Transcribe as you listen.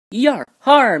Yar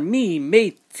har me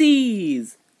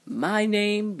mateys! My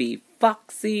name be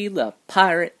Foxy the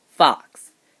Pirate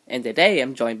Fox, and today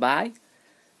I'm joined by...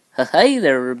 Hey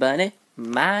there everybody,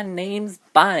 my name's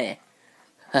Bonnie.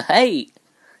 Hey!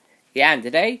 Yeah, and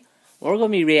today we're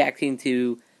going to be reacting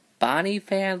to Bonnie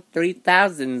Fan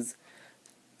 3000's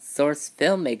source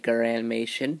filmmaker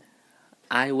animation,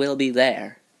 I Will Be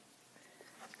There.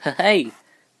 Hey!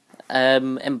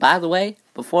 And by the way,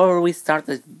 before we start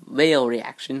this video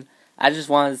reaction, I just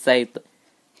want to say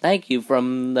thank you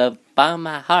from the bottom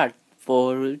of my heart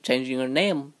for changing your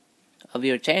name of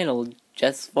your channel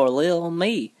just for little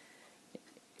me.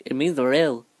 It means a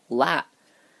real lot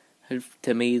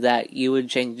to me that you would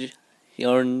change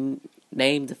your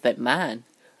name to fit mine.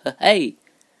 Hey,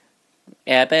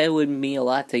 I bet it would mean a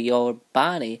lot to your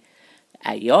Bonnie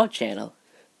at your channel.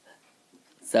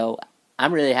 So,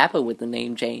 I'm really happy with the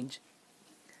name change.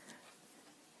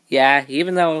 Yeah,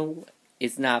 even though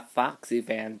it's not Foxy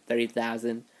Fan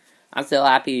 30,000, I'm still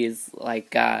happy it's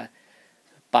like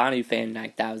Bonnie Fan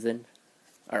 9,000.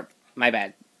 Or, my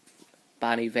bad,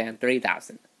 Bonnie Fan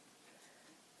 3,000.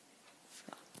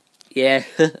 Yeah,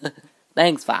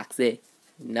 thanks Foxy.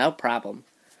 No problem.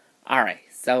 Alright,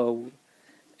 so,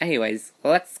 anyways,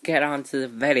 let's get on to the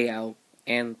video.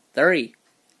 In 3,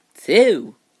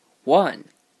 2, 1,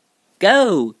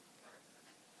 go!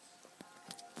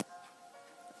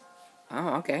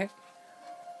 Oh, okay.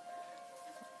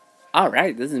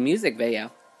 Alright, this is a music video.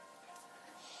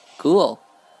 Cool.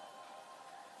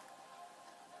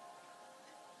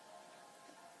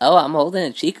 Oh, I'm holding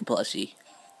a Chica plushie.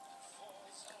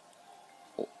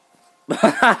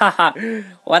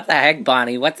 What the heck,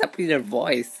 Bonnie? What's up with your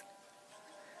voice?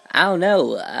 I don't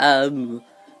know. I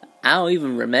don't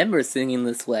even remember singing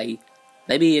this way.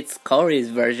 Maybe it's Corey's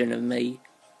version of me.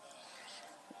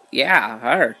 Yeah,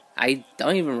 her. I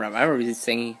don't even remember you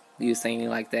singing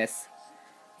like this.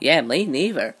 Yeah, me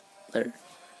neither.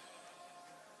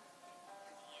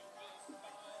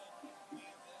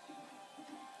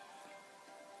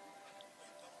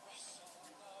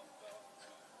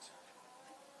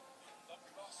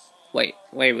 Wait.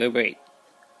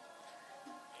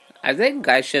 I think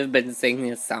I should have been singing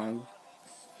this song.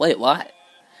 Wait, what?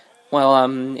 Well,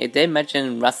 it did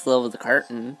mention Rustle Over the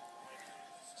Curtain.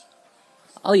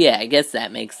 Oh yeah, I guess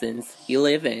that makes sense. You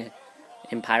live in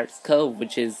Pirate's Cove,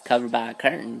 which is covered by a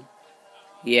curtain.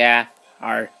 Yeah,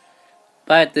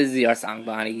 but this is your song,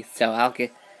 Bonnie, so I'll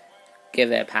give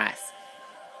it a pass.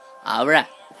 Alright.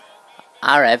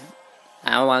 I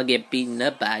don't want to get beaten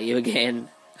up by you again.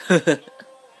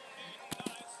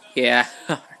 Yeah.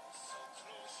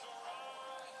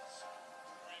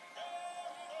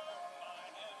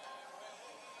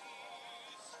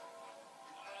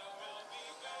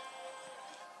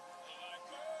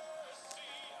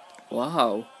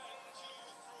 Whoa.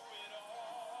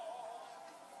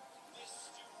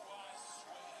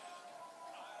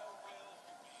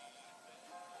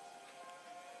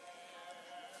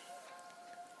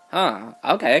 Huh,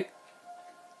 okay.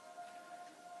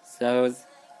 So,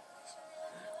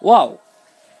 whoa.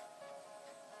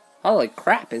 Holy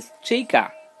crap, it's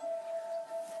Chica.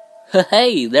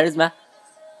 Hey, there's my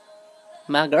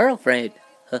girlfriend.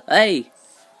 Hey.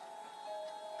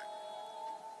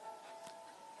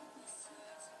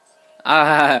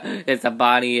 It's a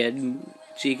Bonnie and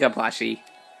Chica plushie.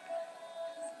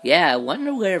 Yeah, I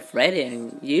wonder where Freddy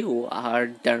and you are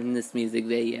during this music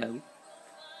video.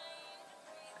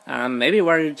 Maybe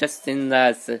we're just in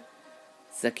the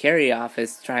security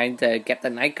office trying to get the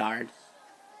night guard.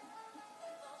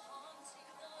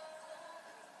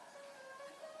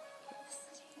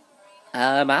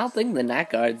 I don't think the night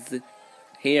guard's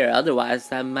here,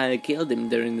 otherwise I might have killed him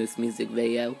during this music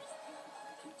video.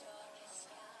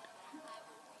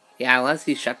 Yeah, unless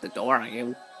he shut the door on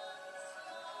you.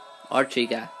 Or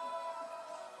Chica.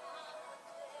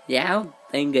 Yeah, I don't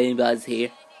think anybody's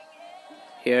here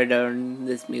during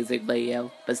this music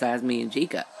video besides me and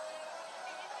Chica.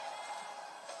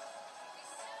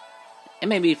 And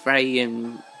maybe Freddy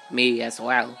and me as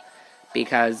well.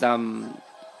 Because,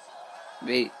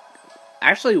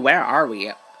 actually, where are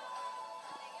we?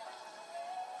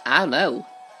 I don't know.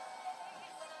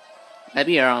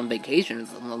 Maybe you're on vacation or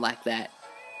something like that.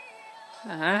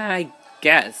 I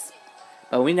guess.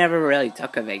 But we never really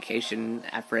took a vacation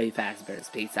at Freddy Fazbear's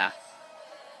Pizza.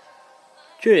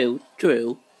 True.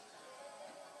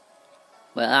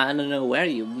 Well, I don't know where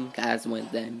you guys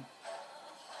went then.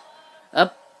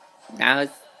 Up. Now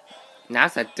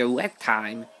it's a duet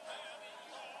time.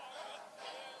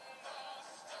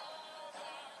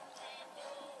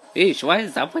 Eesh, what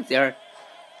is up with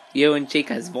you and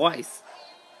Chica's voice?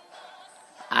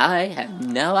 I have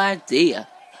no idea.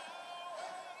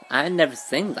 I never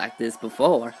seen like this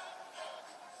before.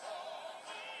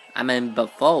 I mean,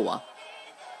 before.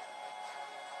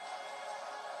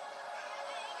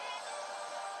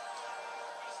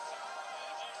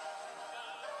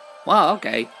 Well,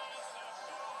 okay.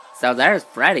 So there's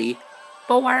Freddy.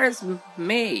 But where's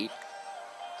me?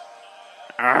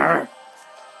 Arr.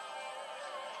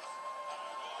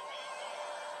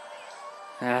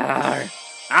 Arr.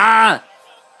 Ah!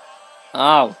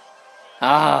 Oh.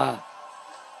 Ah.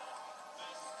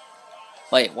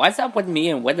 Wait, what's up with me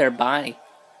and Wither Bonnie?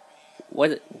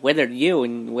 Wither you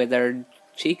and Wither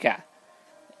Chica?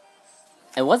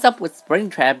 And what's up with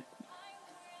Springtrap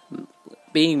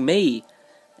being me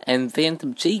and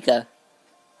Phantom Chica?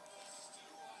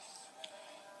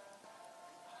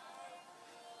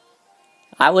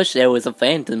 I wish there was a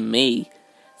Phantom me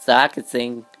so I could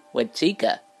sing with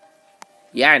Chica.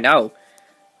 Yeah, I know.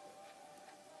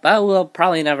 But we'll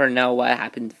probably never know what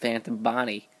happened to Phantom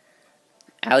Bonnie.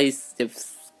 At least if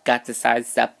Scott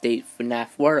decides to update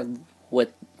FNAF World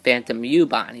with Phantom U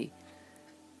Bonnie.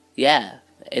 Yeah,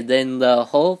 and then the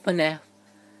whole FNAF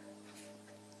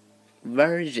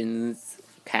versions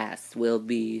cast will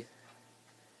be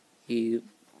filled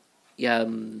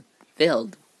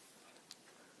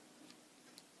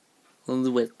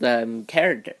with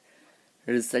characters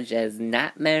such as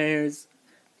Nightmares,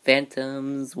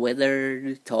 Phantoms,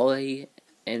 Wither, Toy,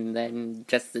 and then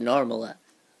just the normal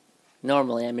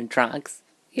animatronics.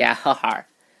 Yeah, haha.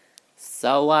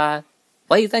 So,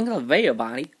 what do you think of the video,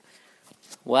 Bonnie?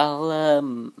 Well,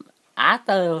 I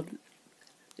thought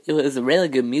it was a really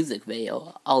good music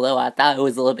video, although I thought it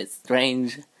was a little bit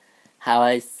strange how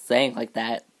I sang like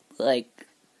that. Like,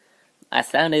 I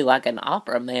sounded like an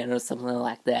opera man or something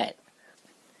like that.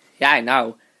 Yeah, I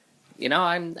know. You know,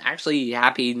 I'm actually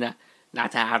happy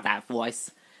not to have that voice,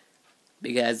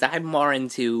 because I'm more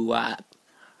into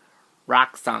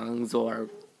rock songs or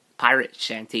pirate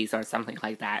shanties or something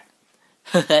like that.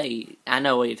 Hey, I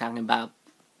know what you're talking about,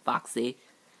 Foxy.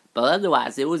 But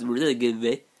otherwise, it was a really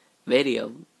good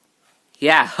video.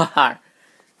 Yeah, haha.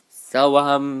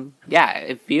 So, yeah,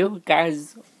 if you,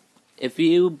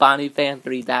 Bonnie Fan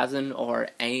 3000, or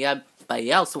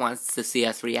anybody else wants to see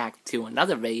us react to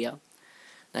another video,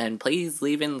 then please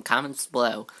leave in the comments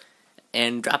below.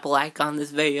 And drop a like on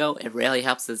this video, it really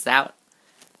helps us out.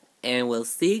 And we'll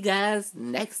see you guys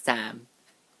next time.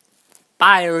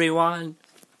 Bye, everyone.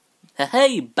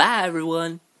 Hey, bye,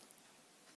 everyone.